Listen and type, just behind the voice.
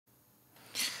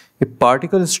A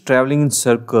particle is traveling in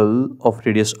circle of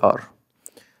radius r.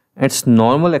 Its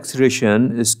normal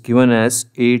acceleration is given as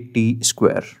at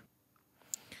square.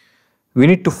 We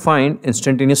need to find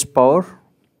instantaneous power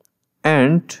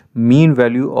and mean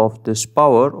value of this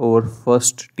power over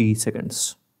first t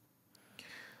seconds.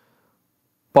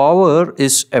 Power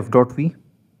is F dot V.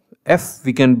 F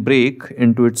we can break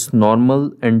into its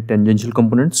normal and tangential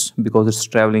components because it's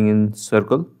traveling in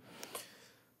circle.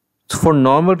 So for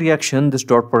normal reaction, this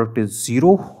dot product is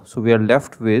 0. So we are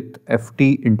left with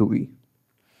Ft into V.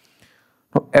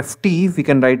 Now Ft we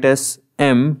can write as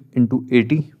m into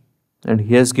At, and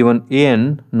he has given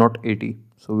An, not At.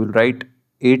 So we'll write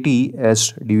At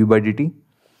as dV by dt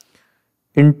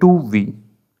into V.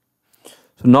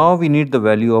 So now we need the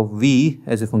value of V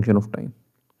as a function of time.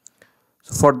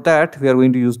 So for that we are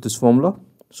going to use this formula.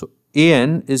 So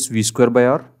An is V square by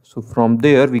R. So from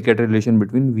there we get a relation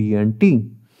between V and T.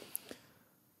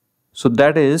 So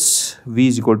that is V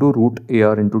is equal to root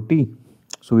AR into T.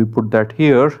 So we put that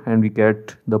here and we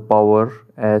get the power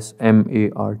as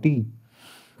MART.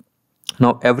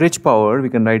 Now average power we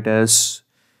can write as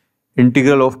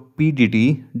integral of P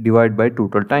dt divided by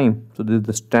total time. So this is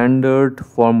the standard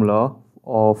formula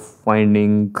of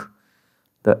finding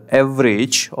the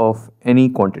average of any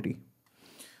quantity.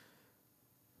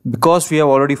 Because we have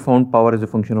already found power as a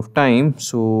function of time,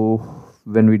 so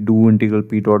when we do integral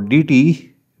P dot dt,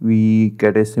 we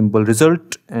get a simple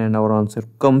result and our answer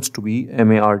comes to be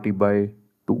MART by